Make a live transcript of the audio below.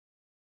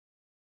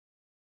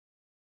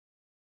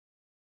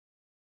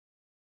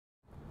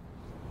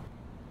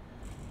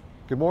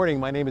Good morning,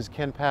 my name is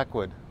Ken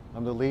Packwood.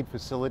 I'm the lead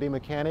facility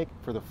mechanic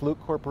for the FLUKE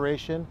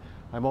Corporation.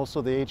 I'm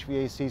also the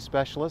HVAC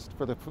specialist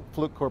for the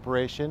FLUKE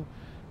Corporation.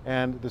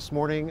 And this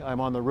morning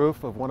I'm on the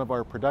roof of one of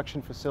our production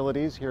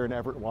facilities here in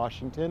Everett,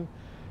 Washington.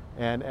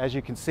 And as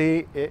you can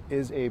see, it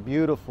is a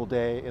beautiful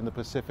day in the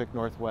Pacific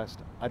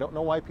Northwest. I don't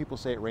know why people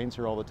say it rains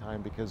here all the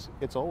time, because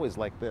it's always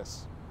like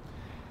this.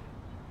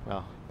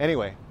 Well,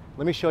 anyway,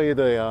 let me show you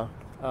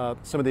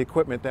some of the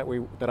equipment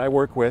that I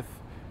work with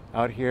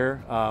out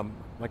here.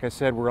 Like I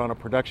said, we're on a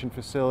production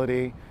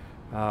facility.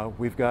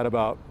 We've got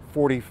about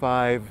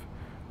 45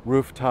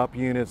 rooftop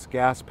units,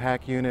 gas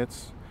pack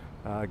units,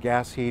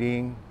 gas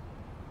heating,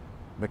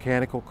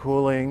 mechanical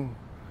cooling,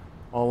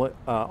 all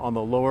on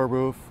the lower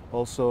roof,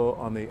 also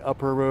on the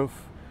upper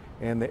roof.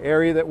 And the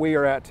area that we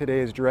are at today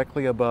is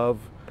directly above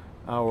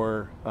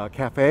our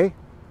cafe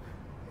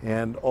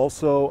and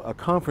also a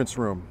conference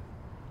room.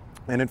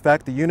 And in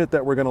fact, the unit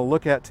that we're going to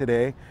look at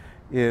today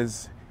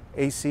is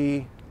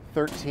AC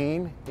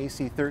 13.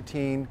 AC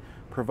 13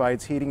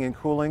 provides heating and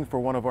cooling for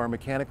one of our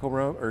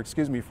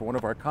for one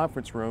of our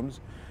conference rooms.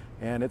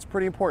 And it's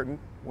pretty important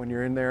when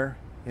you're in there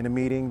in a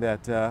meeting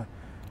that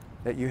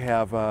you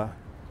have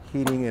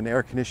heating and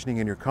air conditioning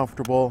and you're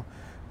comfortable.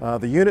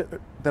 The unit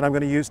that I'm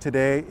going to use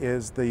today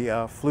is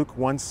the FLUKE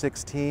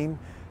 116.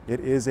 It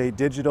is a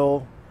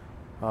digital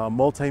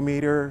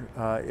multimeter.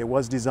 It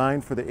was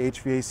designed for the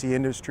HVAC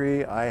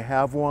industry. I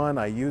have one.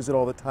 I use it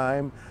all the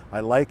time. I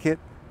like it.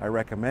 I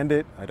recommend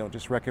it. I don't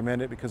just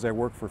recommend it because I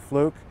work for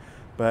FLUKE,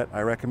 but I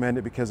recommend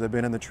it because I've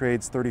been in the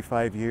trades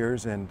 35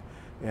 years and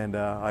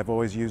I've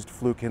always used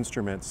FLUKE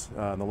instruments.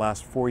 In the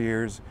last 4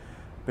 years,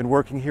 been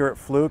working here at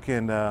FLUKE,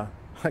 and I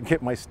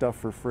get my stuff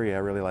for free. I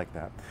really like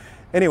that.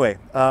 Anyway,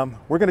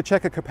 we're going to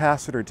check a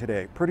capacitor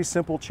today. Pretty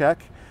simple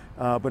check,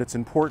 but it's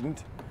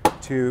important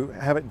to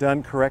have it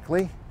done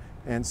correctly.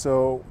 And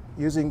so,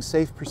 using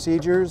safe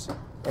procedures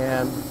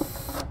and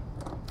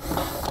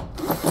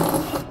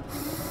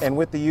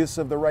with the use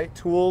of the right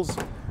tools,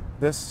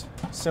 this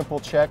simple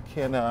check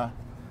can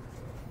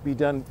be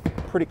done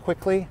pretty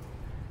quickly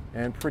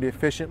and pretty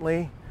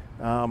efficiently.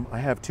 I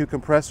have two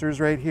compressors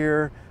right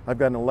here. I've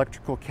got an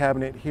electrical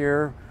cabinet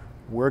here.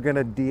 We're going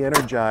to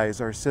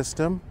de-energize our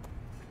system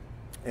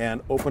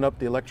and open up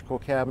the electrical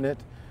cabinet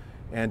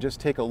and just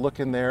take a look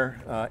in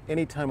there.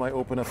 Anytime I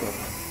open up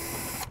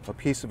a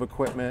piece of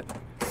equipment,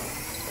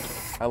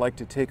 I like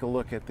to take a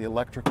look at the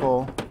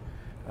electrical.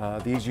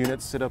 These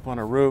units sit up on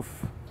a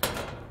roof.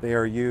 They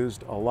are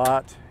used a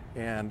lot,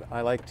 and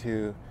I like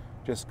to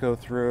just go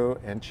through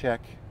and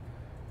check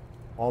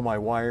all my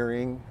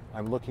wiring.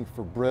 I'm looking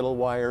for brittle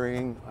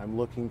wiring. I'm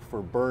looking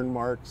for burn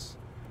marks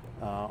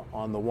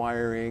on the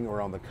wiring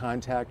or on the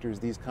contactors.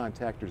 These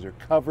contactors are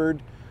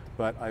covered,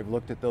 but I've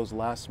looked at those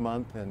last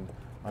month and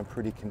I'm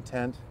pretty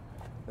content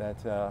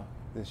that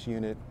this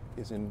unit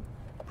is in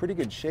pretty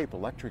good shape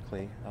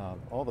electrically.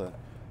 All the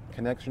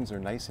connections are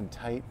nice and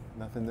tight,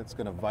 nothing that's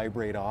going to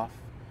vibrate off,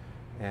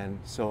 and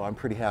so I'm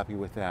pretty happy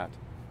with that.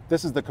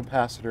 This is the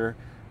capacitor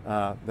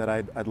that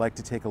I'd like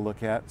to take a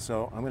look at.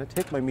 So I'm going to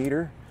take my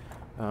meter.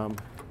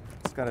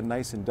 It's got a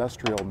nice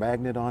industrial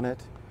magnet on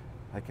it.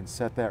 I can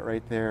set that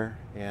right there,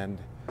 and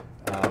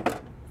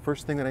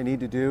first thing that I need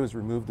to do is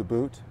remove the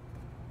boot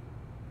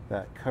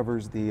that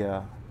covers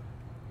the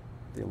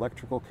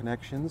electrical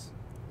connections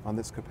on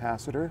this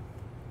capacitor,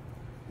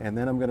 and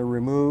then I'm going to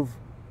remove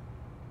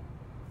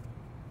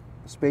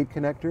the spade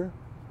connector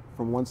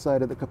from one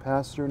side of the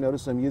capacitor.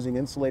 Notice I'm using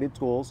insulated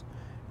tools.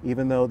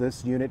 Even though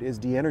this unit is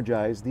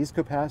de-energized, these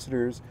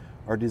capacitors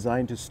are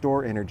designed to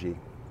store energy.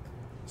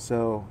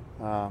 So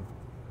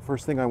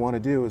first thing I want to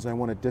do is I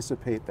want to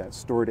dissipate that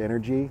stored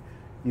energy.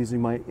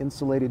 Using my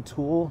insulated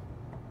tool,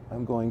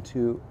 I'm going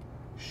to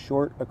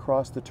short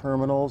across the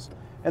terminals,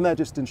 and that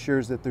just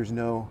ensures that there's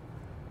no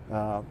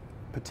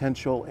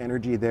potential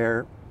energy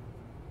there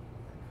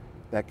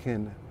that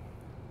can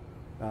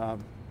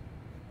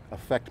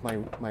affect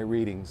my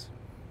readings.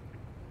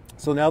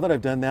 So now that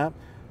I've done that,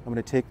 I'm going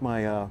to take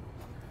my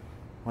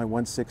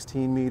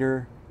 116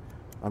 meter.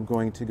 I'm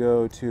going to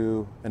go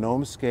to an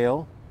ohm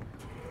scale.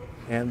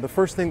 And the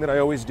first thing that I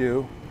always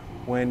do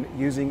when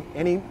using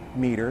any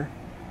meter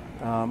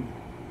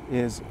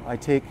is I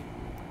take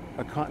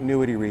a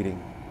continuity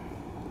reading.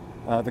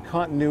 The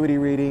continuity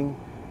reading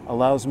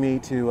allows me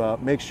to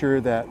make sure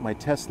that my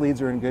test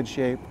leads are in good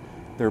shape,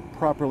 they're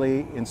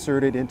properly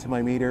inserted into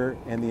my meter,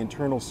 and the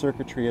internal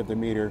circuitry of the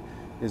meter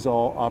is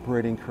all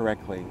operating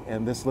correctly.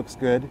 And this looks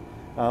good.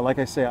 Like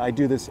I say, I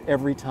do this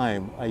every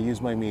time I use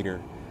my meter.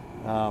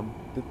 The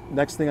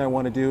next thing I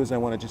want to do is I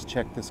want to just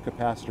check this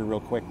capacitor real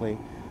quickly.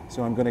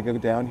 So I'm going to go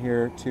down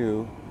here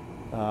to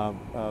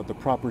the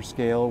proper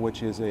scale,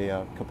 which is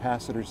a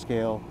capacitor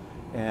scale,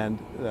 and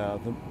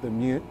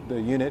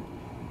the unit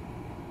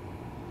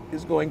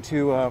is going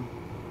to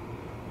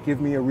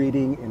give me a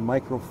reading in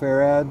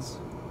microfarads.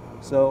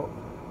 So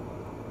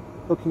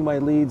hooking my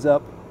leads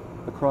up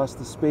across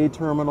the spade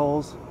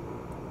terminals,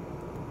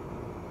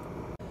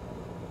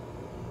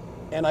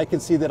 and I can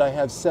see that I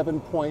have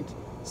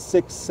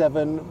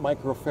 7.67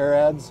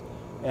 microfarads,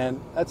 and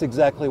that's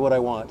exactly what I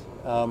want.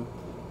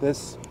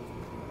 This,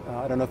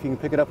 I don't know if you can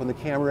pick it up on the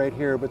camera right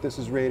here, but this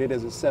is rated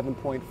as a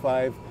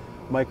 7.5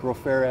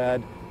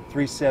 microfarad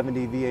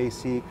 370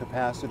 VAC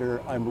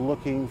capacitor. I'm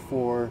looking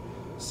for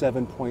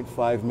 7.5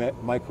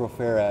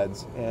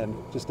 microfarads, and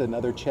just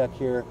another check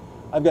here.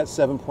 I've got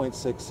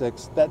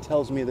 7.66. That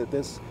tells me that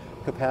this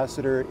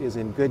capacitor is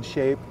in good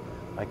shape.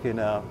 I can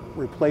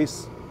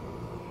replace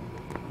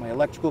my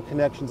electrical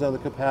connections on the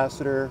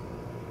capacitor,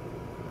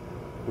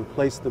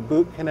 replace the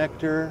boot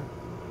connector,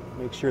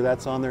 make sure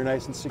that's on there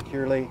nice and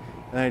securely,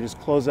 and then I just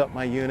close up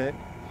my unit,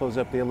 close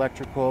up the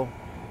electrical,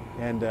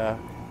 and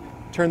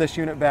turn this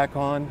unit back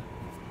on,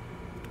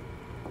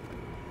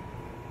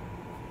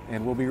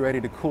 and we'll be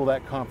ready to cool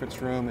that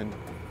conference room and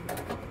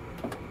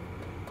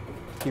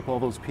keep all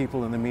those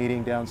people in the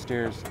meeting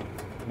downstairs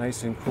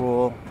nice and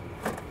cool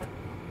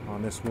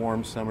on this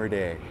warm summer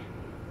day.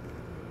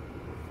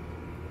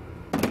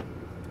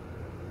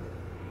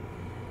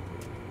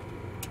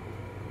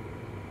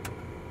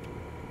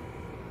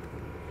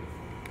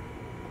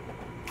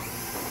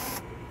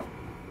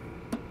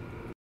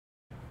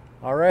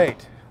 All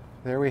right,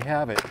 there we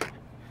have it.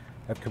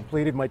 I've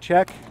completed my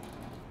check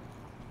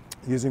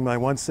using my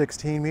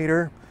 116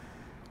 meter.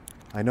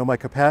 I know my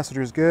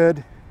capacitor is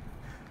good.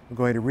 I'm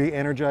going to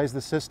re-energize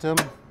the system,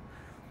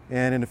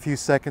 and in a few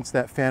seconds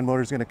that fan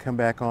motor is going to come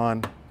back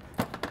on,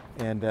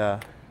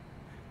 and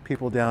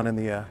people down in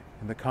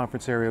the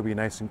conference area will be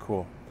nice and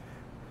cool.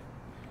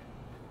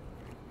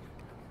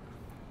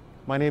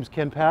 My name's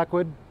Ken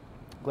Packwood.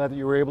 Glad that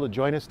you were able to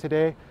join us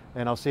today,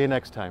 and I'll see you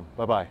next time.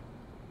 Bye-bye.